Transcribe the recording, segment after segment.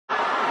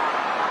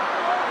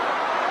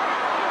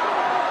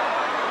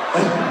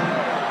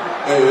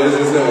Hey, what does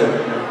it say?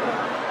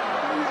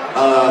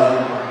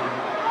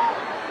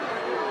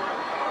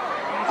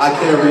 I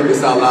can't read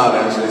this out loud,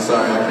 actually.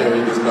 Sorry, I can't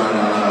read this card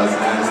out loud. It's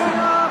nasty.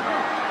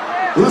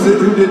 Who's it?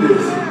 Who did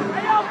this?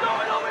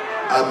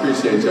 I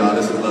appreciate y'all.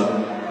 This is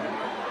love.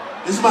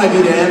 This might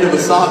be the end of a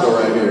saga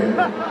right here.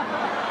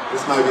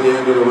 This might be the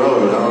end of the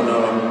road. I don't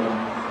know.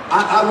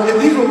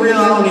 If these were real,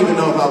 I don't even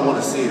know if I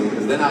want to see them,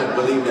 because then I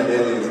believe that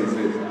aliens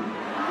exist.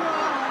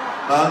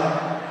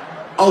 Huh?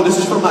 Oh, this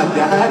is from my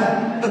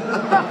dad?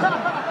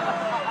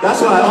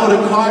 That's why,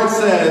 the card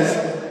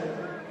says,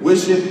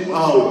 this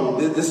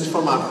is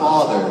from my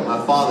father.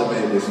 My father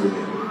made this for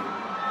me.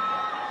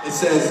 It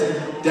says,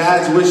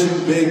 dads wish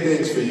you big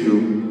things for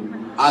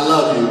you. I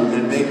love you,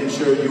 and making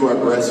sure you are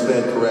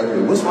breastfed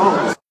correctly. What's wrong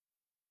with this?